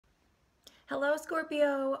Hello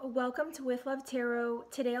Scorpio, welcome to With Love Tarot.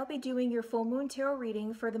 Today I'll be doing your full moon tarot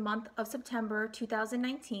reading for the month of September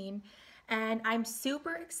 2019, and I'm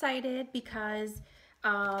super excited because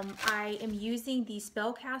I am using the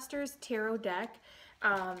Spellcasters Tarot deck,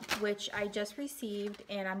 which I just received,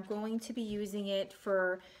 and I'm going to be using it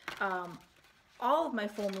for all of my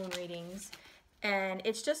full moon readings. And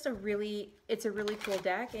it's just a really cool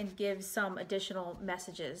deck and gives some additional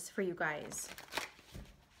messages for you guys.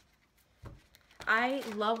 I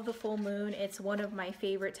love the full moon. It's one of my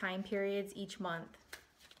favorite time periods each month.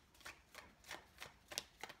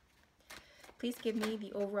 Please give me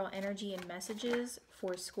the overall energy and messages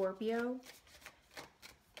for Scorpio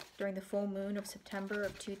during the full moon of September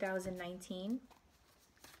of 2019.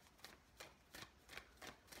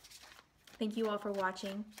 Thank you all for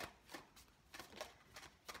watching.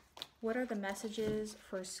 What are the messages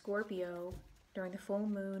for Scorpio during the full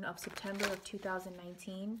moon of September of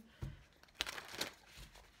 2019?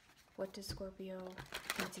 What does Scorpio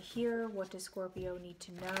need to hear? What does Scorpio need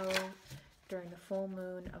to know during the full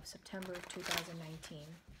moon of September of 2019?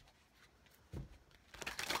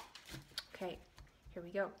 Okay, here we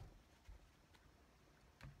go.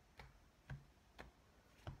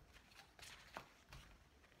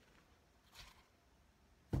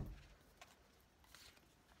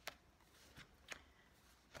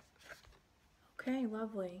 Okay,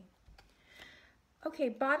 lovely. Okay,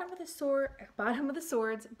 bottom of the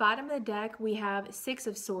deck, we have Six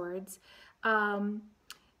of Swords. Some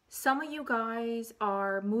of you guys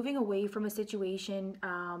are moving away from a situation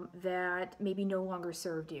that maybe no longer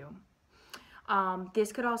served you.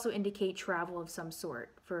 This could also indicate travel of some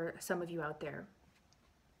sort for some of you out there.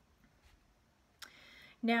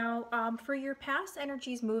 Now, for your past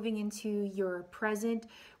energies moving into your present,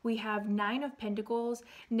 we have Nine of Pentacles.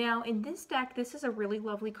 Now, in this deck, this is a really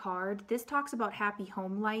lovely card. This talks about happy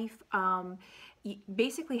home life,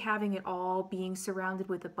 basically having it all, being surrounded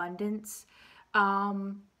with abundance.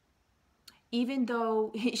 Even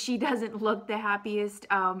though she doesn't look the happiest,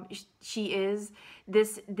 she is.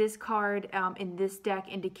 This card in this deck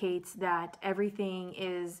indicates that everything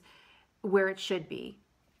is where it should be.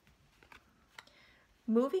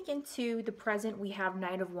 Moving into the present, we have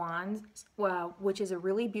Knight of Wands, which is a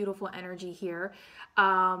really beautiful energy here.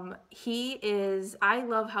 I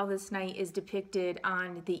love how this knight is depicted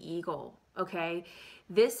on the eagle, okay?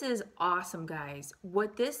 This is awesome, guys.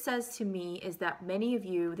 What this says to me is that many of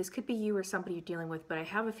you, this could be you or somebody you're dealing with, but I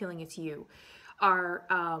have a feeling it's you,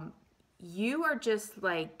 you are just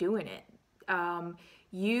like doing it.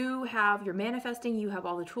 You're manifesting, you have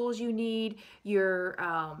all the tools you need, you're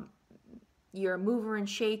a mover and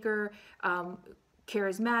shaker,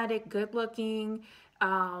 charismatic, good looking,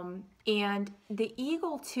 and the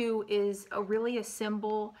eagle too is really a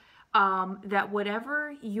symbol that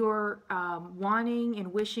whatever you're wanting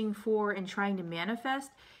and wishing for and trying to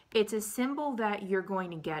manifest, it's a symbol that you're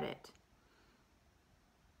going to get it.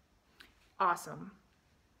 Awesome.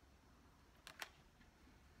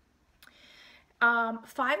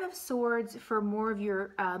 Five of Swords for more of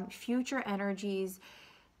your future energies.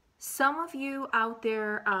 Some of you out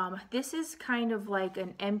there, this is kind of like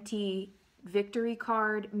an empty victory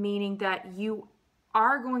card, meaning that you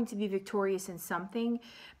are going to be victorious in something,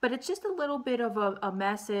 but it's just a little bit of a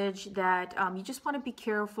message that you just want to be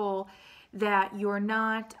careful that you're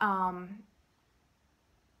not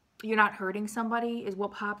hurting somebody, is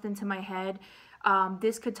what popped into my head.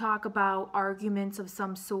 This could talk about arguments of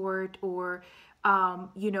some sort, or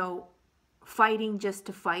you know, fighting just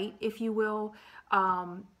to fight, if you will.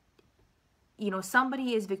 You know,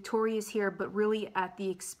 somebody is victorious here, but really at the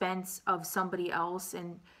expense of somebody else,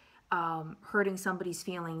 and hurting somebody's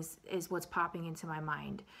feelings is what's popping into my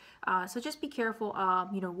mind. So just be careful.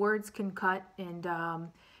 You know, words can cut, and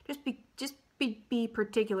just be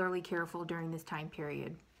particularly careful during this time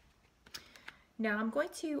period. Now I'm going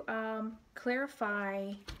to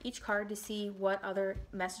clarify each card to see what other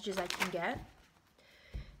messages I can get.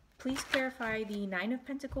 Please clarify the Nine of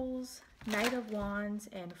Pentacles, Knight of Wands,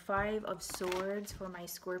 and Five of Swords for my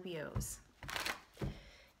Scorpios.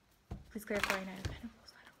 Please clarify Nine of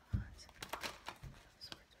Pentacles, Knight of Wands, Five of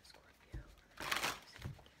Swords for Scorpio.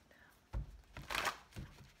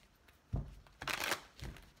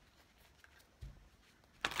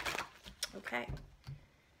 Okay.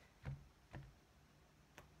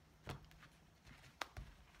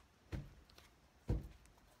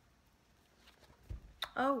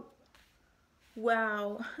 Oh,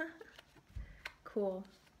 wow. Cool.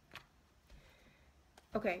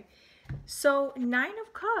 Okay, So Nine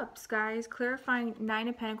of Cups, guys, clarifying Nine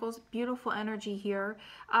of Pentacles, beautiful energy here.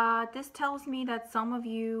 This tells me that some of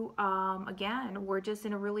you, again, were just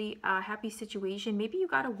in a really happy situation. Maybe you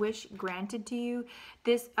got a wish granted to you.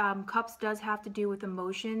 This Cups does have to do with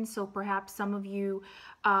emotions, so perhaps some of you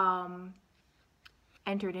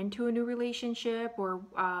entered into a new relationship or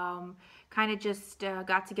kind of just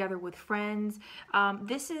got together with friends.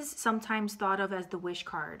 This is sometimes thought of as the wish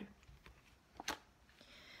card.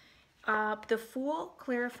 The Fool,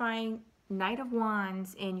 clarifying Knight of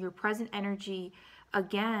Wands in your present energy,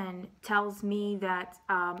 again, tells me that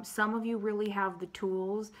some of you really have the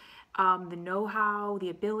tools, the know-how, the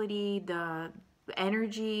ability, the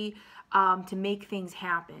energy to make things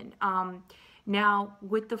happen. Now,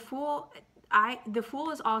 with the Fool, the Fool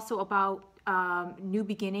is also about new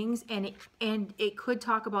beginnings, and it could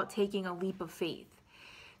talk about taking a leap of faith.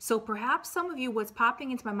 So perhaps some of you, what's popping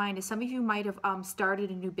into my mind is some of you might have started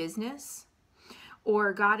a new business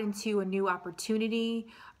or got into a new opportunity.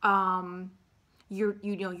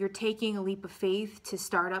 You're taking a leap of faith to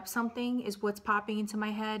start up something is what's popping into my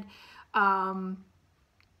head.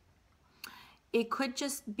 It could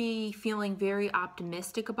just be feeling very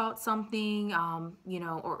optimistic about something,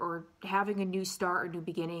 or having a new start or new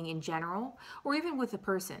beginning in general, or even with a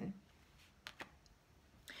person.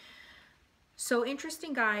 So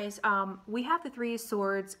interesting, guys. We have the Three of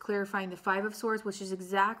Swords clarifying the Five of Swords, which is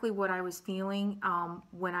exactly what I was feeling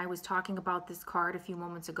when I was talking about this card a few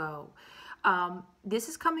moments ago. This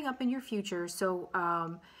is coming up in your future, so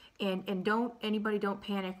and don't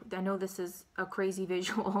panic. I know this is a crazy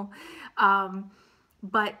visual,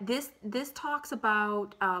 but this talks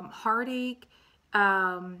about heartache,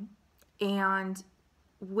 and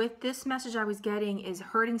with this message I was getting is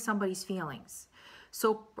hurting somebody's feelings.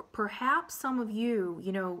 So perhaps some of you,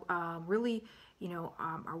 really,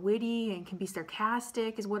 are witty and can be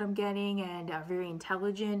sarcastic is what I'm getting, and very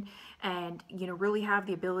intelligent, and, really have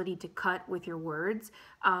the ability to cut with your words.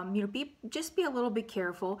 Just be a little bit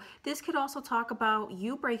careful. This could also talk about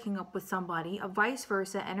you breaking up with somebody, vice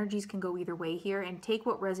versa. Energies can go either way here, and take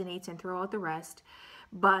what resonates and throw out the rest.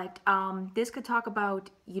 But this could talk about,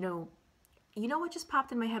 what just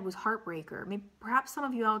popped in my head was heartbreaker. Maybe perhaps some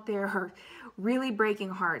of you out there are really breaking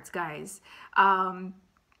hearts, guys.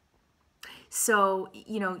 So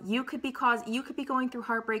you could be going through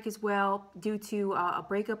heartbreak as well due to a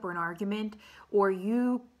breakup or an argument, or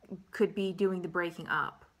you could be doing the breaking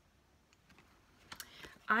up.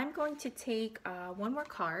 I'm going to take one more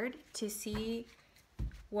card to see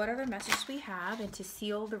what other messages we have and to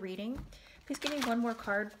seal the reading. Please give me one more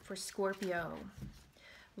card for Scorpio.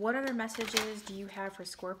 What other messages do you have for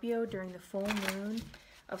Scorpio during the full moon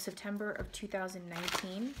of September of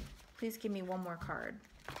 2019? Please give me one more card.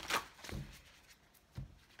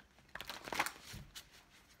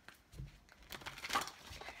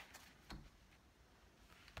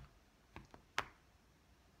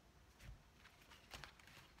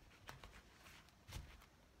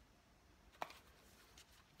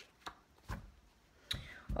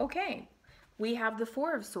 Okay, we have the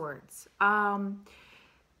Four of Swords.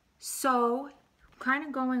 So, kind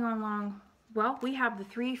of going along, well, we have the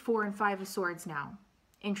 3, 4, and 5 of Swords now.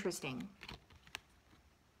 Interesting.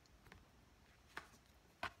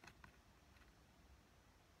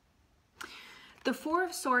 The Four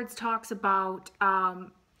of Swords talks about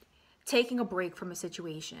taking a break from a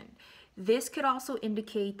situation. This could also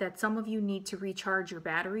indicate that some of you need to recharge your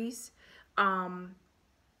batteries.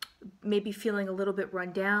 Maybe feeling a little bit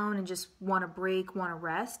run down and just want a break, want to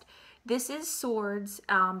rest. This is Swords,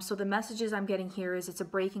 so the messages I'm getting here is it's a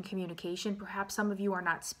break in communication. Perhaps some of you are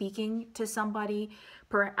not speaking to somebody,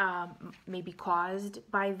 maybe caused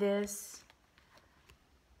by this,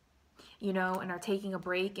 and are taking a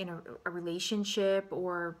break in a relationship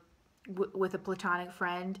or with a platonic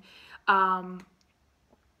friend.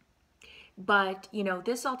 But,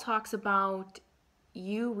 this all talks about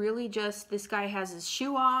you really just, this guy has his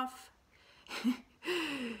shoe off.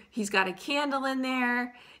 He's got a candle in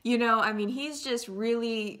there, he's just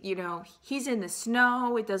really, he's in the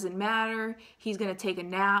snow. It doesn't matter. He's going to take a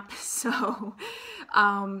nap. So,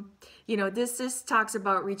 this talks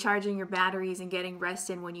about recharging your batteries and getting rest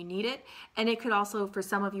in when you need it. And it could also, for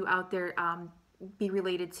some of you out there, be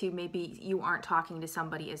related to maybe you aren't talking to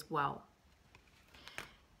somebody as well.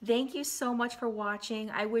 Thank you so much for watching.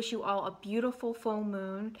 I wish you all a beautiful full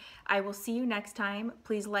moon. I will see you next time.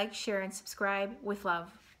 Please like, share, and subscribe with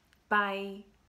love. Bye.